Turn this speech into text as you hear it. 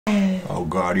Oh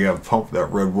God, you have pumped that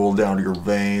Red Bull down to your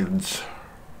veins.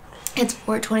 It's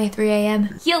 4:23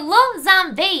 a.m. Hello,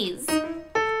 zombies!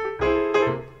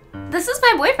 This is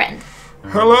my boyfriend.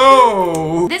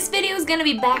 Hello! This video is gonna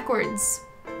be backwards.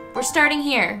 We're starting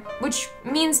here, which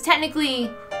means technically,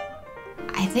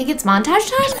 I think it's montage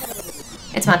time?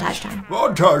 It's montage time.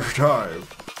 Montage time!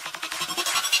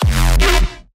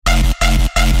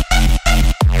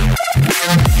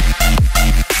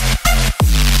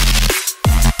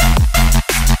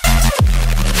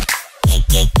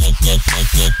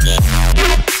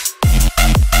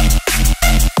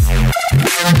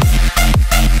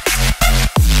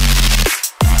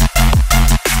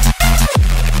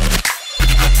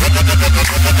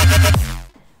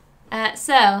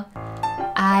 So,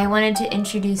 I wanted to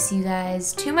introduce you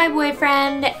guys to my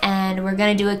boyfriend, and we're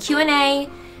gonna do a Q&A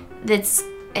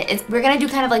we're gonna do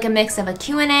kind of like a mix of a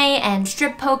Q&A and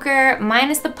strip poker,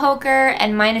 minus the poker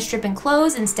and minus stripping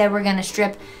clothes. Instead, we're gonna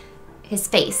strip his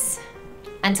face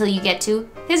until you get to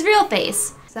his real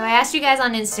face. So I asked you guys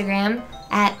on Instagram,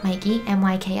 at Mykie,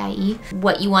 M-Y-K-I-E,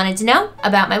 what you wanted to know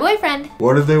about my boyfriend.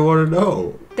 What did they want to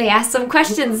know? They asked some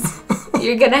questions.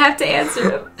 You're gonna have to answer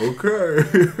them.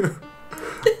 Okay.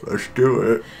 Let's do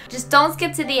it. Just don't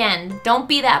skip to the end. Don't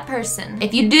be that person.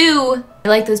 If you do, you're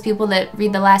like those people that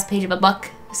read the last page of a book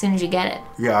as soon as you get it.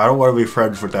 Yeah, I don't want to be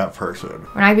friends with that person.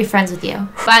 We're not gonna be friends with you.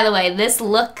 By the way, this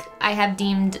look I have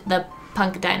deemed the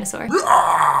punk dinosaur.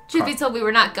 Truth be told, we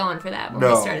were not going for that when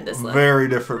we started this look. Very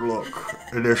different look,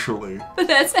 initially. But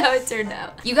that's how it turned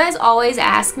out. You guys always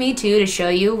ask me, too, to show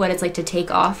you what it's like to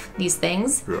take off these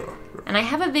things. Yeah. And I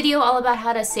have a video all about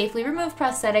how to safely remove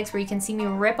prosthetics where you can see me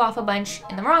rip off a bunch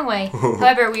in the wrong way.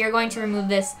 However, we are going to remove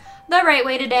this the right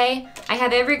way today. I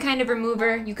have every kind of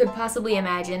remover you could possibly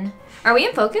imagine. Are we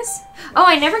in focus? Oh,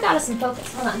 I never got us in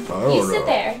focus. Hold on. You sit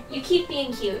there. You keep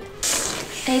being cute.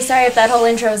 Hey, sorry if that whole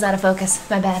intro is out of focus.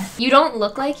 My bad. You don't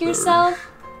look like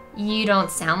yourself. You don't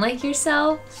sound like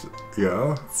yourself.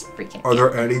 Yeah? It's freaking Are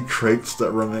there any traits that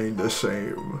remain the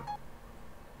same?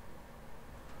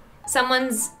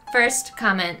 Someone's first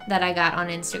comment that I got on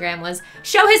Instagram was,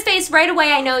 "Show his face right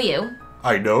away, I know you."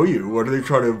 I know you? What are they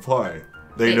trying to imply?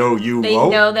 They know you They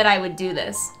won't? know that I would do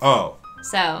this. Oh.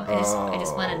 So, I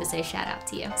just wanted to say shout out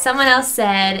to you. Someone else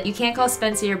said, you can't call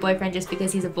Spencer your boyfriend just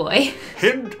because he's a boy.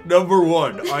 Hint number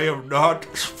 1, I am not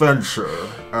Spencer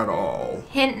at all.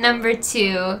 Hint number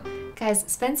 2, guys,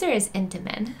 Spencer is into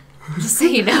men. Just so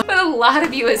you know. But a lot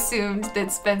of you assumed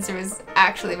that Spencer was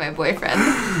actually my boyfriend.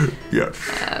 Yes.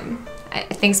 I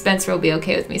think Spencer will be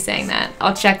okay with me saying that.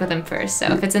 I'll check with him first, so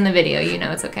if it's in the video, you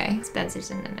know it's okay.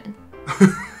 Spencer's into men.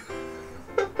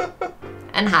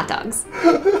 And hot dogs.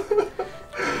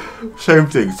 Same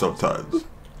thing sometimes.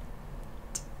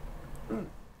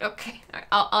 Okay, all right.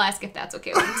 I'll ask if that's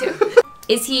okay with you too.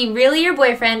 Is he really your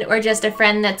boyfriend or just a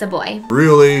friend that's a boy?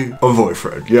 Really a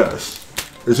boyfriend, yes.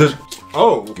 Is this...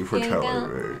 Oh, thank you for Here you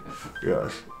telling me.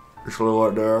 Yes. Just a little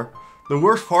right there. The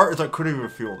worst part is I couldn't even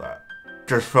feel that.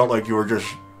 Just felt like you were just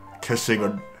kissing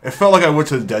a... It felt like I went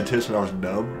to the dentist and I was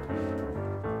numb.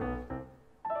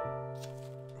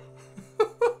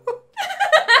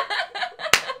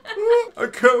 I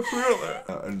can't feel it.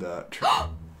 And that.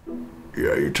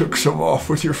 Yeah, you took some off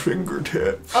with your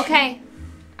fingertips. Okay.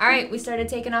 Alright, we started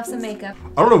taking off some makeup.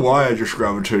 I don't know why I just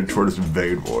gravitated toward this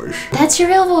vain voice. That's your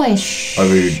real voice. Shh. I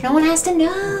mean... No one has to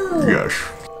know. Yes.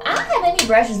 I don't have any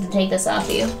brushes to take this off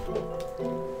you.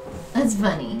 That's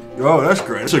funny. Oh, that's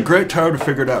great. It's a great time to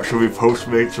figure it out. Should we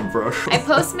Postmate some brush? I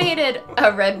Postmated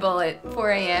a Red Bull at 4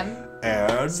 a.m.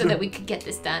 And? So that we could get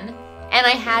this done. And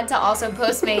I had to also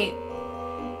Postmate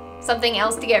something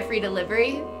else to get free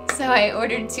delivery. So I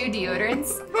ordered 2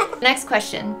 deodorants. Next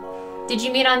question. Did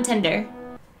you meet on Tinder?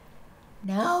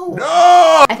 No.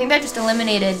 No! I think that just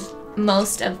eliminated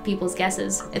most of people's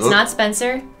guesses. It's not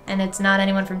Spencer, and it's not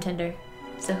anyone from Tinder.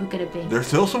 So who could it be? There's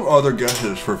still some other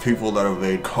guesses for people that have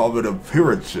made common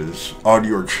appearances on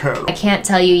your channel. I can't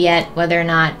tell you yet whether or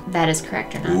not that is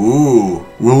correct or not. Ooh.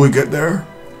 Will we get there?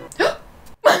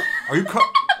 Are you cut?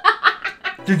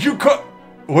 Did you cut?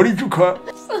 What did you cut?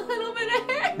 Just a little bit of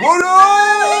hair.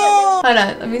 Oh no! Hold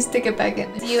on, let me stick it back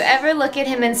in. Do you ever look at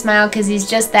him and smile because he's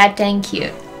just that dang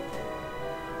cute?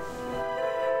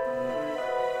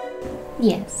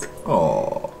 Yes.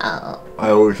 Oh. Oh. I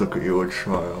always look at you and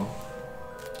smile.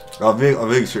 I'm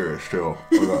being serious too.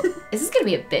 Is this gonna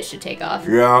be a bitch to take off?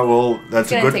 Yeah, well,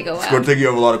 that's It's a good thing you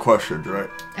have a lot of questions, right?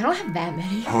 I don't have that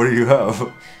many. What do you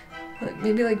have?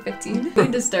 Maybe like 15. I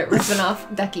need to start ripping off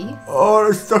Ducky. Oh,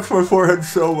 it stuck to my forehead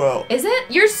so well. Is it?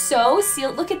 You're so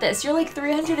sealed. Look at this. You're like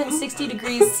 360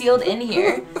 degrees sealed in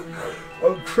here.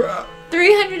 I'm trapped.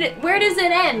 300. Where does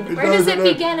it end? Where does it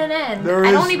begin and end?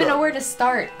 I don't even know where to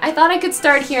start. I thought I could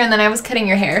start here and then I was cutting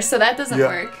your hair, so that doesn't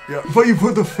work. Yeah, but you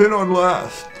put the fin on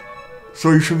last.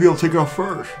 So you should be able to take it off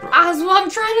first. That's what I'm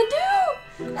trying to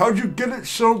do. How'd you get it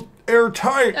so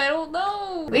airtight? I don't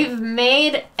know. We've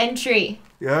made entry.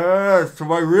 Yes, to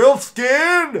my real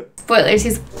skin. Spoilers,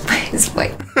 he's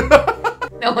white.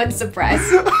 No one's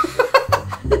surprised.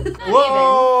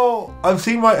 Whoa! I've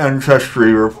seen my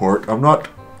ancestry report. I'm not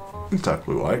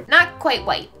exactly white. Not quite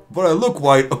white. But I look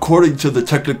white according to the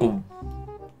technical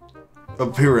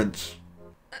appearance.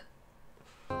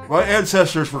 My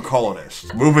ancestors were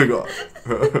colonists. Moving on.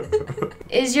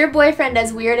 Is your boyfriend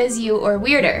as weird as you or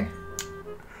weirder?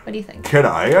 What do you think? Can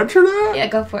I answer that? Yeah,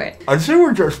 go for it. I'd say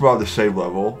we're just about the same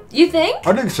level. You think?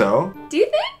 I think so. Do you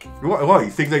think? What?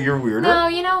 You think that you're weirder? No,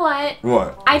 you know what?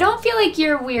 What? I don't feel like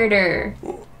you're weirder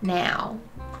now.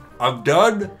 I've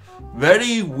done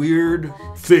many weird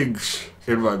things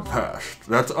in my past.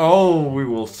 That's all we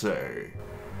will say.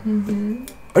 Mm-hmm.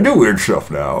 I do weird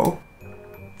stuff now.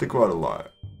 Think about it a lot.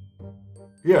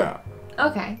 Yeah.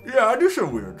 Okay. Yeah, I do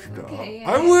some weird stuff. Okay,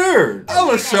 yeah, I'm weird.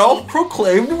 I'm a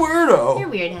self-proclaimed weirdo. You're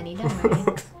weird, honey. Don't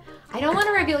worry. I don't want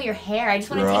to reveal your hair. I just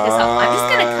want to take this off. I'm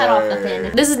just going to cut off the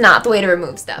pin. This is not the way to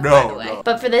remove stuff, by the way. No.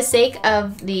 But for the sake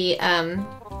of the,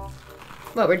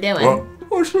 what we're doing.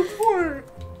 What's the point?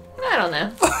 I don't know.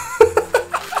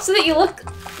 So that you look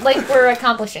like we're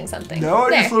accomplishing something. No,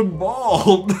 I just look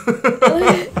bald.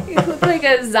 You look like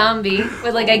a zombie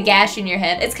with like a gash in your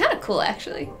head. It's kind of cool,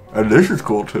 actually. And this is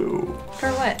cool, too. For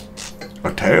what?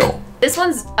 A tail. This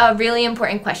one's a really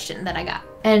important question that I got.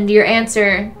 And your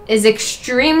answer is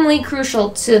extremely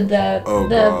crucial to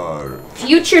the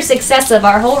future success of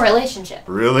our whole relationship.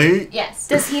 Really? Yes.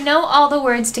 Does he know all the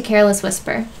words to Careless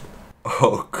Whisper?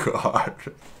 Oh, God.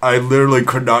 I literally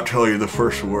could not tell you the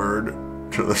first word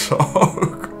to the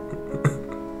song.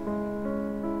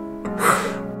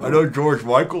 I know George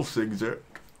Michael sings it.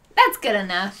 That's good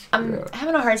enough. I'm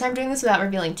having a hard time doing this without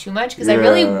revealing too much because I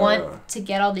really want to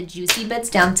get all the juicy bits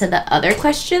down to the other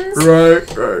questions. Right.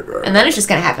 And then it's just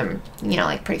going to happen,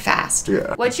 like pretty fast.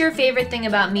 Yeah. What's your favorite thing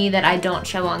about me that I don't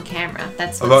show on camera?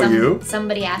 That's what about you?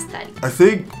 Somebody asked that. I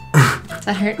think Does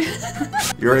that hurt?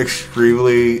 you're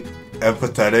extremely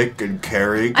empathetic and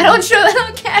caring. I don't show that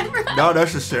on camera. Not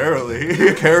necessarily.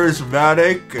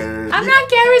 Charismatic. And I'm not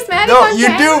charismatic no, on you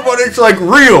camera. do, but it's like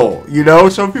real.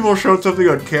 Some people show something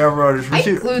on camera. And I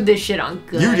glued this shit on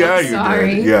good. You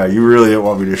Sorry. did. Yeah, you really didn't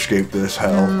want me to escape this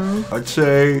hell. I'd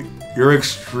say you're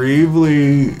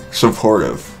extremely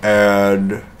supportive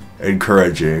and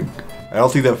encouraging. I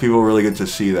don't think that people really get to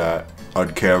see that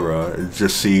on camera and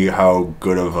just see how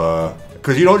good of a...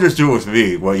 Because you don't just do it with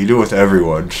me, but you do it with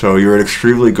everyone. So you're an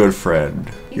extremely good friend.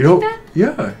 You think that?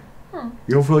 Yeah. Huh.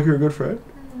 You don't feel like you're a good friend?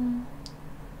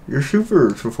 You're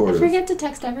super supportive. I forget to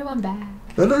text everyone back.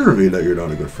 That doesn't mean that you're not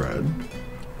a good friend.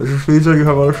 It just means that you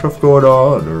have other stuff going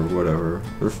on or whatever.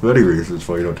 There's many reasons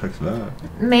why you don't text back.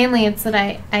 Mainly it's that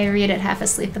I read it half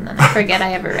asleep and then I forget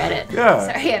I ever read it.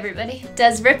 Yeah. Sorry, everybody.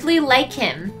 Does Ripley like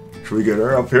him? Should we get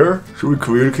her up here? Should we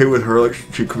communicate with her like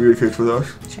she communicates with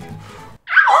us? Sure.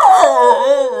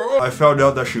 I found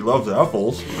out that she loves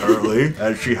apples, apparently,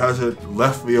 and she hasn't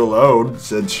left me alone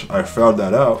since I found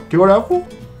that out. Do you want an apple?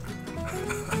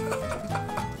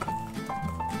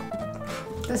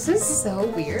 This is so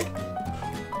weird.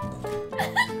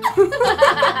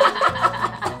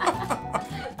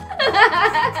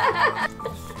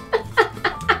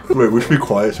 Wait, we should be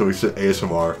quiet so we say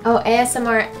ASMR. Oh,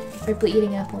 ASMR, Ripley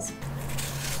eating apples.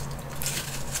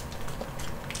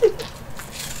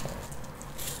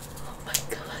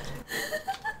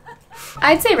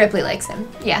 I'd say Ripley likes him.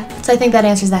 Yeah. So I think that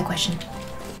answers that question.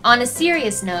 On a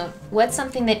serious note, what's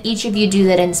something that each of you do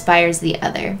that inspires the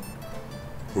other?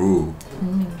 Ooh.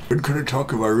 When can I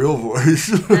talk in my real voice?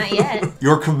 Not yet.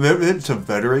 Your commitment to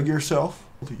bettering yourself.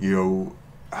 You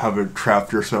haven't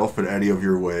trapped yourself in any of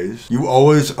your ways. You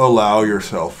always allow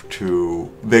yourself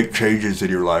to make changes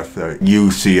in your life that you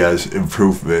see as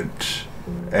improvement.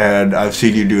 And I've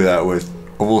seen you do that with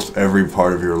almost every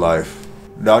part of your life.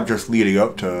 Not just leading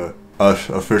up to us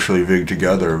officially being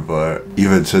together, but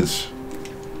even since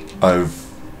I've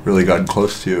really gotten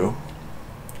close to you.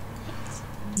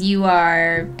 You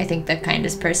are, I think, the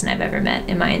kindest person I've ever met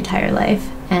in my entire life.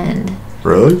 And...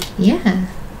 Really? Yeah.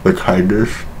 The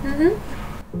kindest?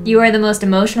 Mm-hmm. You are the most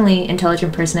emotionally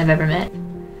intelligent person I've ever met.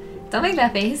 Don't make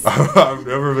that face. I've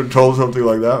never been told something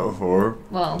like that before.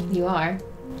 Well, you are.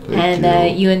 Thank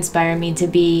and you inspire me to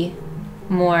be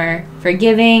more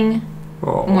forgiving,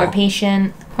 more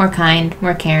patient, more kind,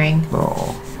 more caring.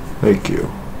 Oh, thank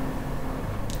you.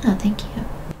 Oh, thank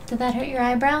you. Did that hurt your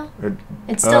eyebrow?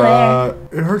 It's still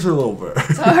It hurts a little bit.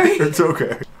 Sorry. It's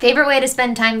okay. Favorite way to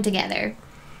spend time together?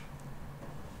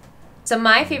 So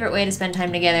my favorite way to spend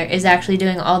time together is actually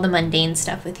doing all the mundane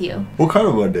stuff with you. What kind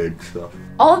of mundane stuff?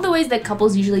 All of the ways that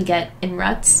couples usually get in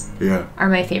ruts Yeah. are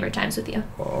my favorite times with you.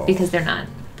 Oh. Because they're not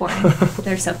boring.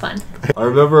 They're so fun. I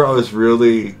remember I was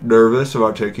really nervous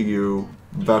about taking you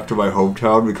back to my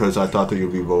hometown because I thought that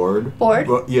you'd be bored. Bored?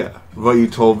 But yeah. But you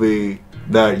told me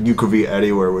that you could be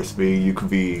anywhere with me. You could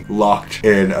be locked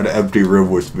in an empty room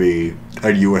with me,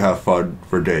 and you would have fun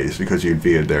for days because you'd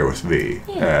be in there with me.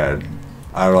 Yeah. And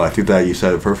I don't know, I think that you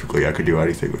said it perfectly. I could do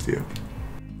anything with you.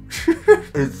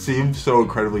 It seems so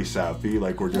incredibly sappy,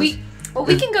 like we're just... We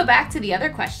can go back to the other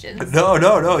questions. No.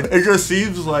 It just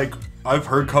seems like I've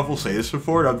heard couples say this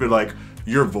before, and I've been like,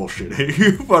 you're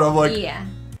bullshitting. But I'm like... Yeah.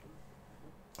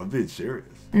 I'm being serious.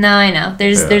 No, I know.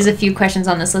 There's a few questions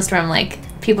on this list where I'm like,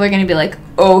 people are going to be like,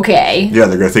 okay. Yeah,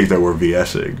 they're going to think that we're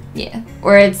BSing. Yeah.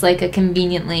 Or it's like a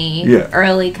conveniently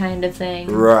early kind of thing.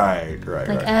 Right.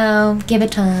 Like, oh, give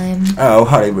it time. Oh,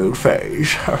 honeymoon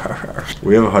phase.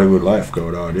 We have a honeymoon life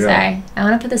going on, yeah. Sorry. I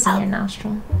want to put this in your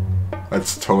nostril.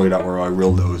 That's totally not where my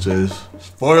real nose is.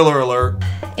 Spoiler alert.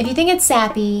 If you think it's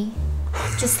sappy,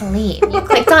 just leave. You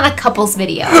clicked on a couple's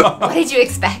video. What did you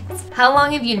expect? How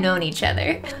long have you known each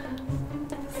other?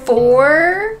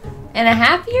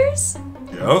 4.5 years?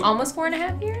 Yep. Almost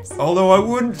 4.5 years? Although I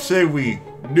wouldn't say we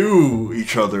knew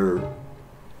each other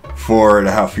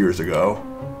 4.5 years ago.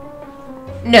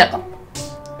 No.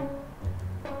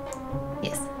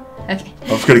 Yes. Okay. I'm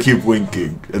just gonna keep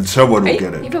winking, and someone will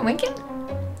get it. You've been winking?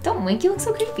 Don't wink, you look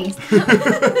so creepy.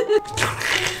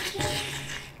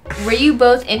 Were you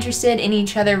both interested in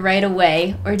each other right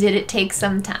away, or did it take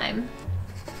some time?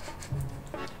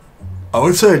 I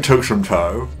would say it took some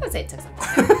time. I would say it took some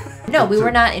time. No, we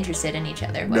were not interested in each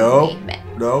other when we met.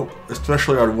 No,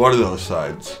 especially on one of those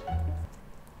sides.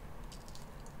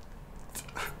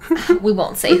 We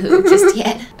won't say who just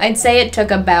yet. I'd say it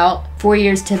took about 4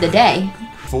 years to the day.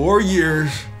 4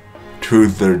 years to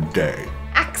the day.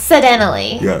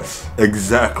 Accidentally. Yes,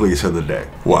 exactly to the day.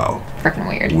 Wow. Freaking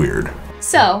weird. Weird.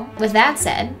 So, with that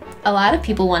said, a lot of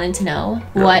people wanted to know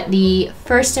what the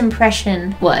first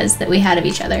impression was that we had of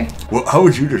each other. Well, how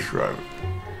would you describe it?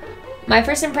 My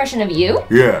first impression of you?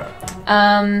 Yeah.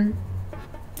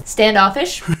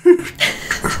 Standoffish.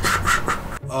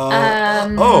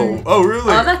 Oh, really? Oh,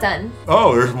 I'm not done.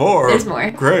 Oh, there's more. There's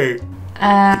more. Great. You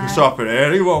can stop at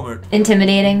any moment.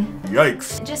 Intimidating.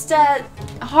 Yikes. Just,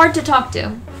 hard to talk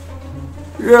to.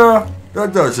 Yeah,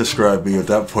 that does describe me at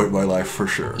that point in my life for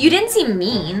sure. You didn't seem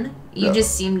mean. You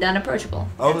just seemed unapproachable.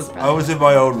 I was in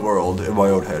my own world, in my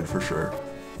own head for sure.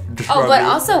 Oh, but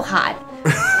also hot.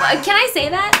 Can I say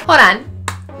that? Hold on.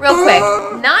 Real quick.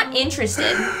 Not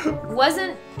interested.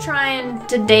 Wasn't trying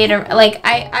to date her. Like,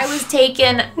 I was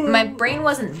taken. My brain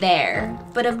wasn't there.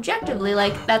 But objectively,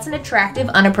 like, that's an attractive,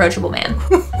 unapproachable man.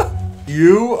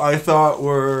 You, I thought,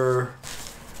 were...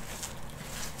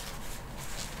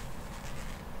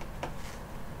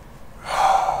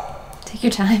 Take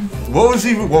your time. What was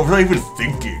I even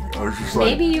thinking? I was just like...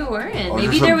 Maybe you weren't.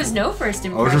 Maybe there was no first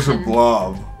impression. I was just a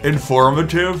blob.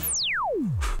 Informative?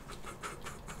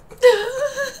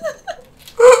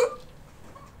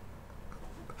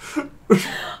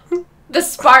 The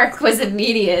spark was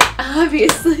immediate,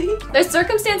 obviously. The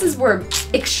circumstances were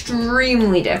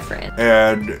extremely different.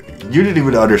 And you didn't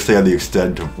even understand the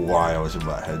extent of why I was in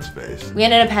that headspace. We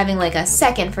ended up having like a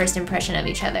second first impression of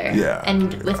each other. Yeah.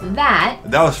 And with that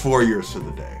was 4 years to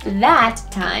the day. That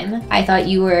time, I thought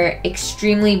you were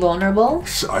extremely vulnerable.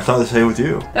 I thought the same with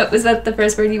you. Was that the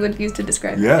first word you would use to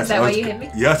describe me? Yes. Is that why you hit me?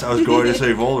 Yes, I was going to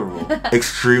say vulnerable.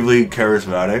 Extremely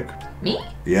charismatic. Me?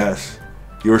 Yes.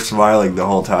 You were smiling the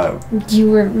whole time.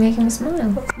 You were making me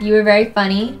smile. You were very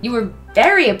funny. You were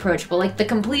very approachable, like the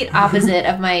complete opposite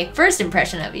of my first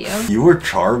impression of you. You were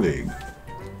charming.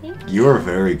 Thank you. You were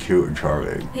very cute and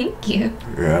charming. Thank you.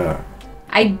 Yeah.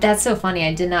 That's so funny.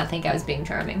 I did not think I was being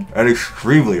charming. And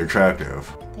extremely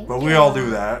attractive. Thank but you. we all do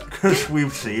that because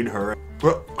we've seen her.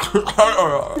 By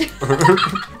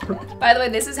the way,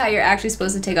 this is how you're actually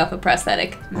supposed to take off a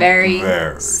prosthetic. Very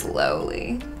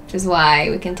slowly. Which is why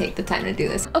we can take the time to do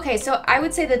this. Okay, so I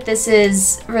would say that this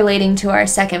is relating to our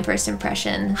second first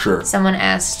impression. Sure. Someone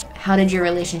asked, how did your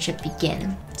relationship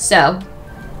begin? So,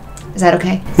 is that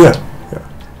okay? Yeah.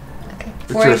 Okay.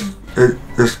 It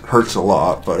just hurts a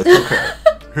lot, but it's okay.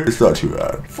 It's not too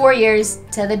bad. 4 years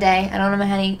to the day. I don't know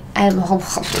how many... What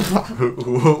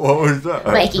was that?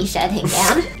 Mykie shutting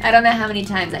down. I don't know how many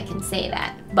times I can say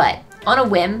that. But on a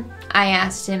whim, I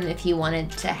asked him if he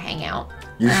wanted to hang out.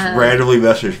 You just randomly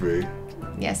messaged me.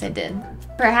 Yes, I did.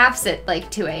 Perhaps at like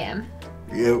 2 a.m.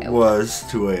 It was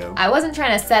 2 a.m. I wasn't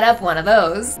trying to set up one of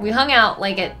those. We hung out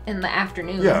like in the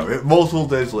afternoon. Yeah, multiple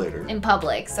days later. In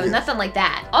public, so nothing like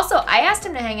that. Also, I asked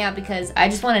him to hang out because I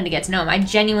just wanted to get to know him. I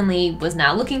genuinely was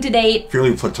not looking to date.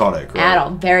 Purely platonic, right? At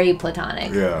all. Very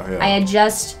platonic. Yeah. I had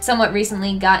just somewhat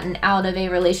recently gotten out of a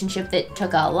relationship that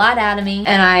took a lot out of me,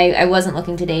 and I wasn't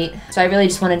looking to date. So I really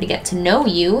just wanted to get to know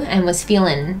you and was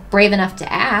feeling brave enough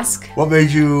to ask. What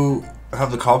made you have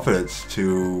the confidence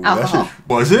to Alcohol. message?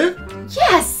 Was it?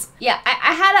 Yes. Yeah,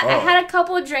 I had a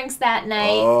couple of drinks that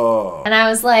night, and I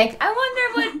was like, I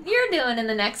wonder what you're doing in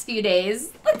the next few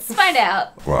days. Let's find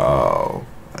out. Wow.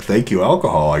 Thank you,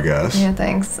 alcohol, I guess. Yeah,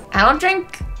 thanks. I don't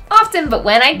drink often, but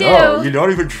when I do... No, you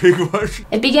don't even drink much.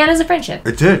 It began as a friendship.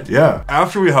 It did, yeah.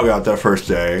 After we hung out that first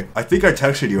day, I think I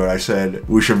texted you and I said,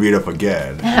 we should meet up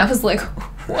again. And I was like,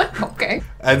 what? Okay.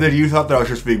 And then you thought that I was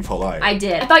just being polite. I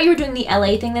did. I thought you were doing the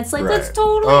LA thing that's like, Right. let's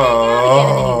totally hang out again,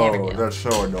 and then you never do. That's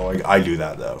so annoying. I do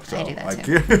that though. So I do that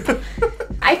too. too.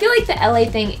 I feel like the LA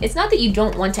thing, it's not that you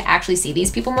don't want to actually see these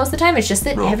people most of the time, it's just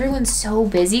that everyone's so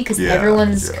busy because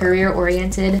everyone's career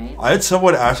oriented. I had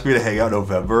someone ask me to hang out in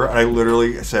November, and I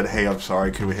literally said, hey, I'm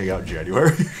sorry, can we hang out in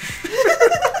January?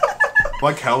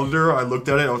 My calendar, I looked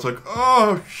at it, and I was like,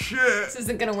 oh, shit. This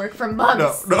isn't gonna work for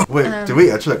months. No. Wait, did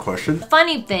we answer that question?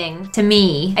 Funny thing, to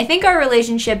me, I think our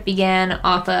relationship began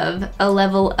off of a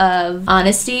level of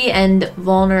honesty and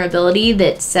vulnerability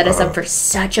that set us up for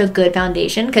such a good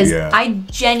foundation, because I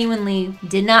genuinely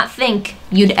did not think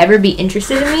you'd ever be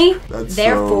interested in me. That's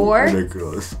Therefore, so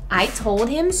ridiculous. I told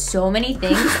him so many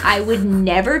things I would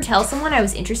never tell someone I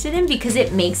was interested in because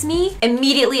it makes me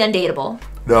immediately undateable.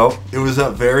 No, it was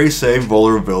that very same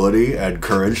vulnerability and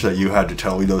courage that you had to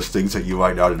tell me those things that you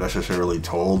might not have necessarily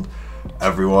told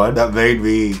everyone that made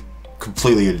me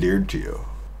completely endeared to you.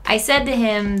 I said to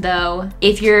him, though,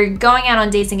 if you're going out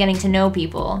on dates and getting to know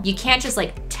people, you can't just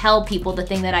like tell people the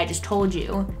thing that I just told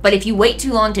you. But if you wait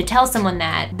too long to tell someone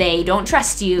that, they don't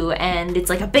trust you, and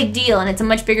it's like a big deal, and it's a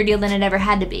much bigger deal than it ever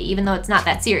had to be, even though it's not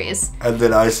that serious. And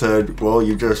then I said, well,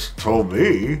 you just told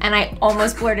me. And I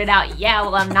almost blurted out, yeah,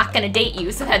 well, I'm not gonna date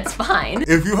you, so that's fine.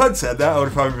 If you had said that, I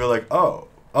would probably be like, oh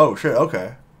shit,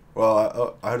 okay.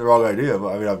 Well, I had the wrong idea,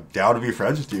 but I mean, I'm down to be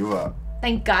friends with you, but...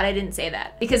 Thank God I didn't say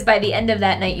that. Because by the end of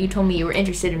that night, you told me you were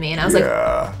interested in me, and I was like,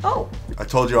 oh. I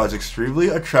told you I was extremely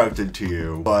attracted to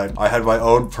you, but I had my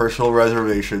own personal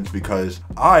reservations because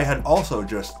I had also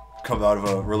just come out of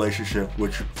a relationship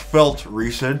which felt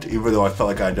recent, even though I felt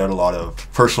like I'd done a lot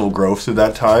of personal growth in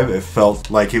that time. It felt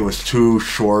like it was too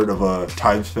short of a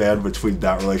time span between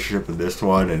that relationship and this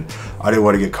one, and I didn't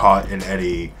want to get caught in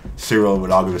any serial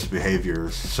monogamous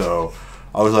behaviors, so...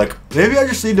 I was like, maybe I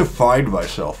just need to find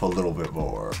myself a little bit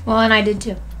more. Well, and I did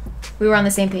too. We were on the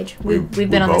same page. We've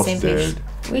been on the same page.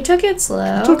 We took it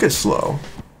slow. We took it slow.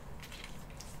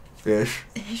 Ish.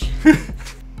 We're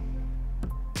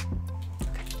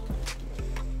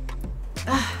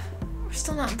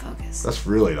still not in focus. That's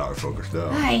really not in focus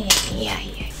now.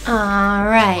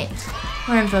 Alright.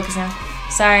 We're in focus now.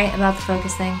 Sorry about the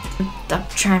focus thing. I'm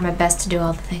trying my best to do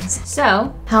all the things.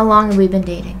 So, how long have we been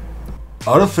dating?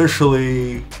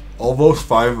 Unofficially, almost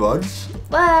 5 months.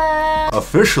 What?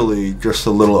 Officially, just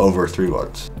a little over 3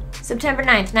 months. September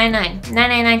 9th, 9/9.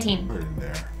 9/9/19. Right in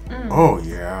there. Oh,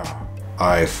 yeah.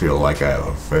 I feel like I have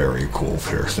a very cool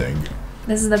piercing.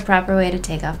 This is the proper way to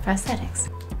take off prosthetics.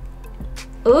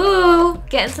 Ooh,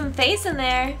 getting some face in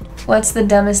there. What's the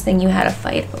dumbest thing you had a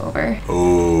fight over?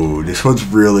 Oh, this one's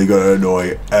really gonna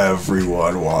annoy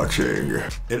everyone watching.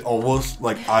 It almost,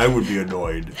 like, I would be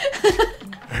annoyed.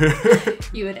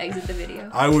 You would exit the video.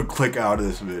 I would click out of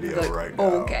this video right now.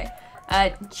 Okay.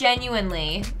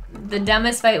 Genuinely, the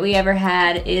dumbest fight we ever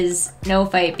had is no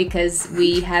fight because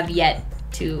we have yet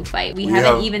to fight. We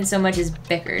haven't even so much as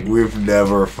bickered. We've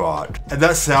never fought. And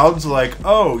that sounds like,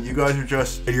 oh, you guys are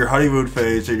just in your honeymoon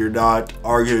phase and you're not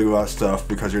arguing about stuff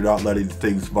because you're not letting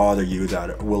things bother you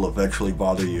that will eventually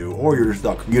bother you, or you're just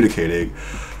not communicating.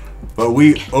 But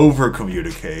we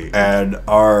over-communicate, and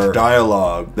our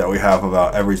dialogue that we have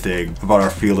about everything, about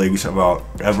our feelings, about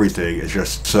everything is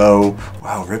just so,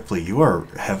 wow, Ripley, you are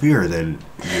heavier than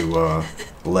you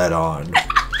let on.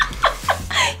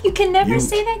 You can never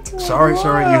say that to a Sorry,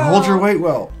 you hold your weight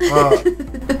well.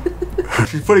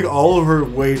 She's putting all of her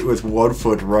weight with 1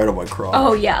 foot right on my crotch.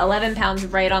 Oh yeah, 11 pounds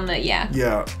right on the, yeah.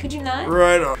 Yeah. Could you not?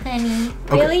 Right on. Honey,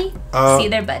 really? See,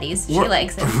 they're buddies. She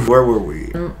likes it. Where were we?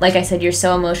 Like I said, you're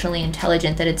so emotionally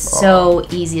intelligent that it's so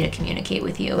easy to communicate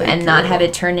with you and not have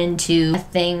it turn into a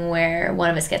thing where one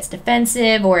of us gets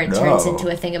defensive or it turns into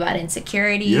a thing about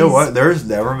insecurities. You know what? There's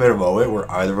never been a moment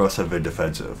where either of us have been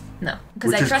defensive. No,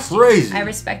 because I trust crazy. you. I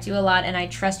respect you a lot and I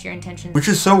trust your intentions. Which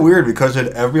is so weird because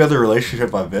in every other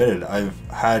relationship I've been in, I've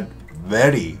had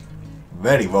many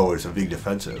moments of being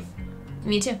defensive.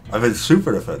 Me too. I've been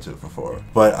super defensive before.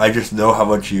 But I just know how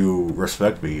much you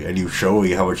respect me and you show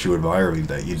me how much you admire me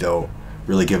that you don't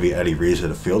really give me any reason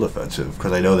to feel defensive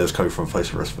because I know that's coming from a place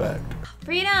of respect.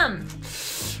 Freedom!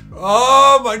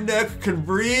 Oh, my neck can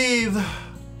breathe.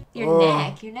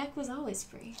 Your neck was always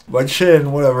free. My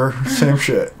chin, whatever, same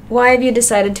shit. Why have you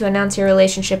decided to announce your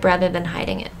relationship rather than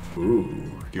hiding it? Ooh,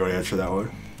 do you want to answer that one?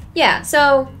 Yeah,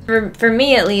 so for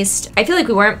me at least, I feel like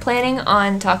we weren't planning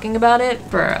on talking about it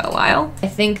for a while. I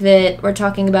think that we're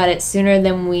talking about it sooner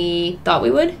than we thought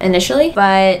we would initially,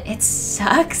 but it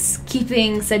sucks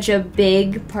keeping such a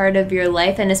big part of your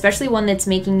life, and especially one that's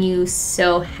making you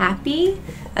so happy,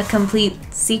 a complete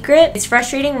secret. It's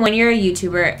frustrating when you're a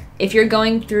YouTuber, if you're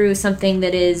going through something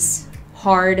that is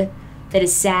hard, that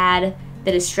is sad,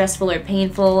 that is stressful or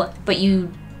painful, but you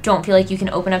don't feel like you can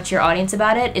open up to your audience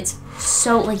about it. It's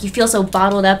so, like, you feel so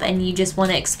bottled up and you just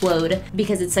want to explode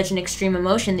because it's such an extreme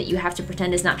emotion that you have to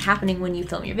pretend is not happening when you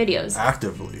film your videos.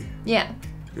 Actively. Yeah.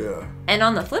 Yeah. And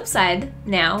on the flip side,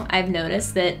 now, I've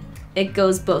noticed that it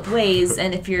goes both ways,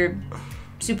 and if you're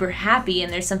super happy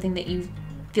and there's something that you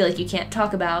feel like you can't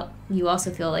talk about, you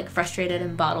also feel, like, frustrated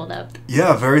and bottled up.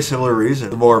 Yeah, very similar reason.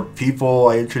 The more people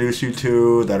I introduce you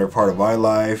to that are part of my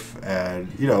life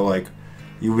and, you know, like,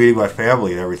 you meeting my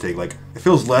family and everything, like, it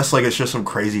feels less like it's just some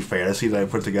crazy fantasy that I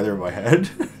put together in my head.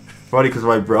 Funny, because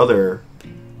my brother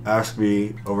asked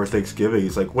me over Thanksgiving,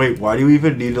 he's like, wait, why do you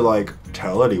even need to, like,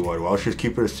 tell anyone? Why don't you just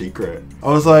keep it a secret? I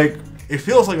was like, it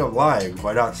feels like I'm lying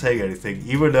by not saying anything,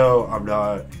 even though I'm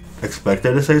not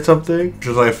expected to say something,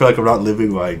 because I feel like I'm not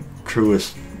living my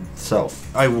truest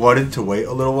self. I wanted to wait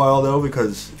a little while, though,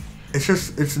 because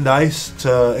it's nice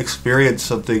to experience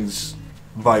some things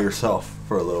by yourself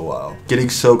for a little while. Getting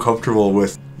so comfortable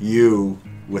with you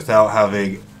without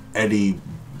having any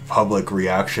public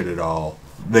reaction at all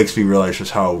makes me realize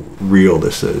just how real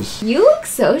this is. You look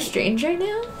so strange right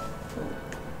now.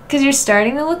 Because you're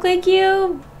starting to look like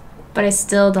you, but I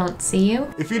still don't see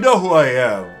you. If you know who I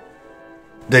am,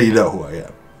 then you know who I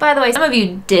am. By the way, some of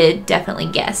you did definitely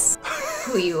guess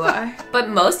who you are. But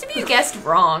most of you guessed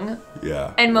wrong.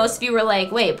 Yeah. And most of you were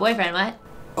like, wait, boyfriend, what?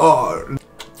 Oh.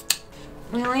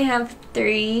 We only have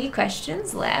 3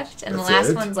 questions left, and That's the last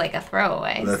it? one's like a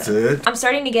throwaway. That's it? I'm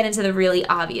starting to get into the really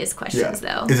obvious questions,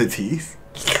 though. Is it teeth?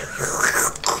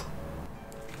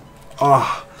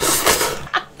 Ah.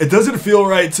 It doesn't feel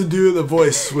right to do the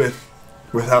voice without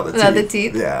the teeth. Without the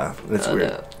teeth? Yeah, that's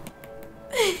weird. No.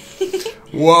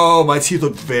 Whoa, my teeth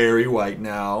look very white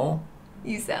now.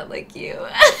 You sound like you.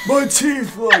 My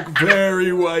teeth look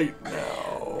very white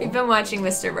now. We've been watching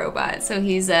Mr. Robot, so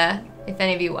he's if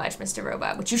any of you watch Mr.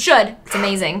 Robot, which you should, it's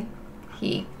amazing.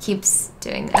 He keeps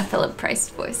doing a Philip Price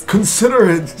voice. Consider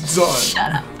it done.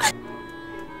 Shut up.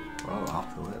 Oh,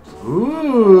 off the lips.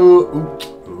 Ooh.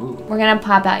 We're gonna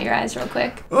pop out your eyes real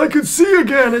quick. I can see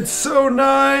again. It's so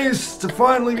nice to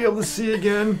finally be able to see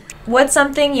again. What's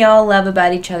something y'all love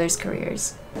about each other's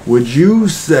careers? Would you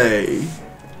say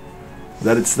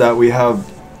that it's that we have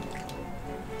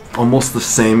almost the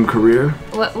same career?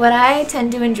 What I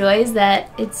tend to enjoy is that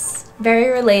it's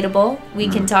very relatable. We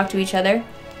can talk to each other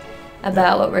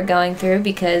about what we're going through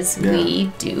because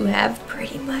we do have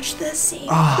pretty much the same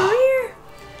career.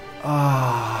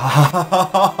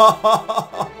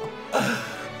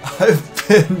 I've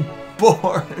been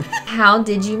born. How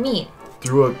did you meet?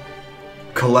 Through a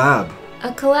collab.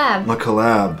 A collab. A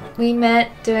collab. We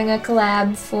met doing a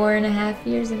collab 4.5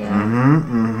 years ago.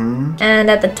 Mm-hmm.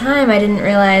 And at the time, I didn't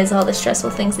realize all the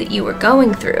stressful things that you were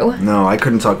going through. No, I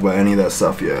couldn't talk about any of that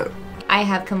stuff yet. I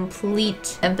have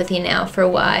complete empathy now for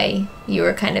why you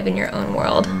were kind of in your own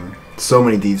world. So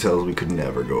many details, we could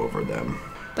never go over them.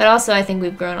 But also, I think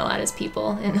we've grown a lot as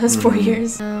people in those 4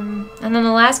 years. And then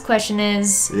the last question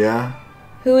is... Yeah?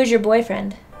 Who is your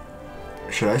boyfriend?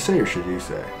 Should I say or should you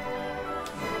say?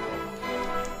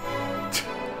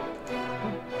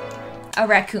 A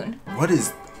raccoon. What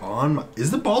is on my...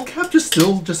 Is the bald cap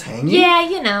still hanging? Yeah,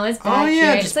 you know, it's back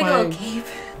here. just It's like a little cape.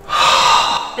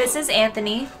 This is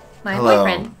Anthony, my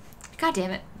boyfriend. God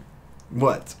damn it.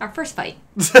 What? Our first fight.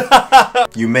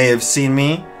 You may have seen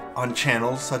me on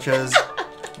channels such as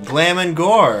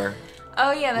glam&gore.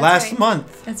 Oh yeah, that's last right.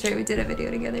 month. That's right, we did a video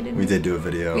together, didn't we? We did do a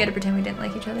video. We had to pretend we didn't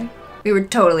like each other. We were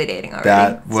totally dating already.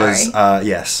 That was, Sorry.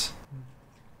 yes.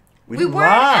 We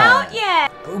weren't out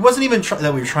yet. It wasn't even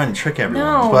that we were trying to trick everyone.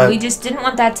 No, but we just didn't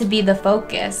want that to be the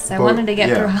focus. I wanted to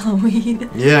get through Halloween.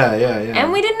 Yeah.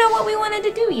 And we didn't know what we wanted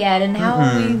to do yet and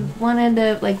how we wanted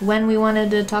to, like, when we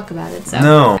wanted to talk about it. So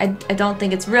no. I don't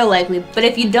think it's real likely. But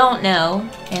if you don't know,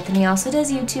 Anthony also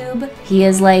does YouTube. He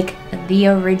is, like, the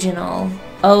original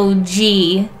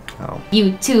OG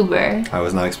YouTuber. I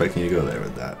was not expecting you to go there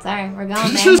with that. Sorry, we're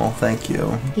going there. Oh, thank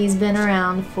you. He's been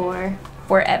around for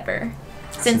forever.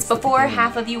 Since before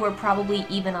half of you were probably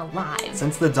even alive.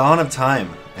 Since the dawn of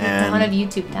time. And the dawn of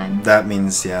YouTube time. That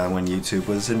means, yeah, when YouTube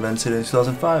was invented in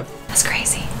 2005. That's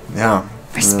crazy. Yeah.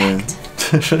 Respect.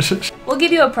 We'll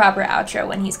give you a proper outro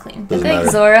when he's clean. Doesn't Like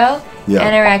matter. Zorro Yeah.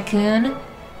 and a raccoon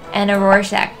and a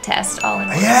Rorschach test all in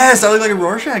one. Yes, I look like a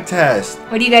Rorschach test.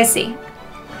 What do you guys see?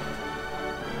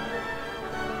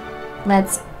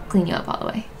 Let's clean you up all the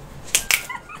way.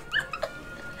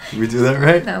 Did we do that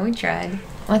right? No, we tried.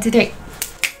 1, 2, 3.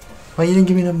 Why you didn't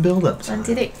give me enough build-ups? 1,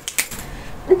 2, 3.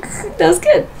 That was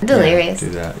good. Delirious. Yeah,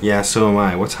 do that. Yeah, so am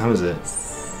I. What time is it?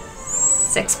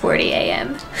 6:40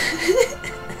 a.m.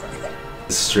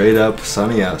 It's straight up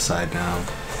sunny outside now.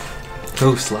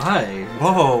 Go slide.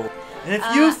 Whoa. And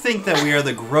if you think that we are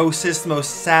the grossest,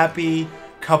 most sappy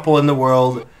couple in the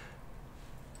world,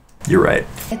 you're right.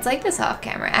 It's like this off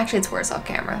camera. Actually, it's worse off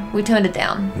camera. We toned it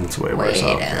down. It's way worse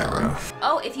off camera.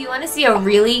 Oh, if you want to see a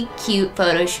really cute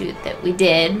photo shoot that we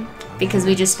did, because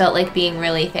we just felt like being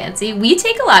really fancy. We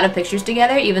take a lot of pictures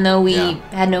together, even though we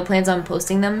had no plans on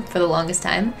posting them for the longest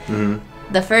time.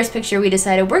 The first picture we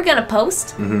decided we're gonna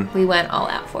post, we went all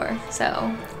out for.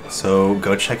 So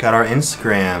go check out our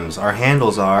Instagrams. Our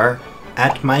handles are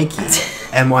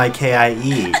 @Mykie,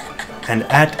 MYKIE, and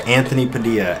 @Anthony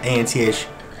Padilla,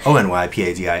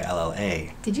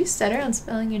 ANTHONYPADILLA. Did you stutter on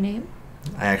spelling your name?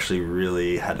 I actually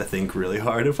really had to think really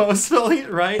hard if I was spelling it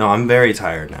right. No, I'm very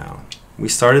tired now. We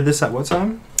started this at what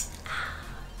time?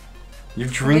 You're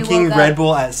drinking Red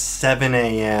Bull at 7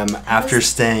 a.m. after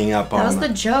staying up all night. That was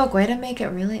the joke. Way to make it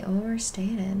really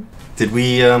overstated. Did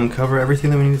we cover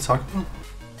everything that we need to talk about?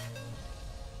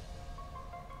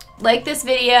 Like this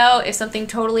video if something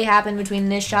totally happened between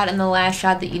this shot and the last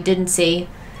shot that you didn't see.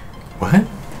 What?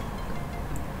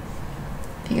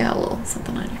 You got a little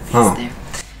something on your face there.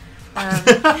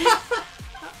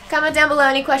 Comment down below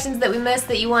any questions that we missed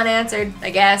that you want answered,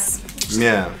 I guess.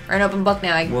 Yeah. Or an open book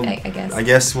now, I guess. I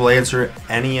guess we'll answer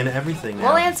any and everything now.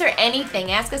 We'll answer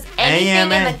anything. Ask us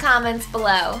anything in the comments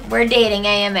below. We're dating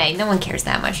AMA. No one cares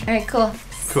that much. All right, cool.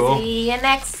 Cool. See you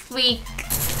next week.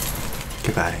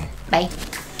 Goodbye. Bye.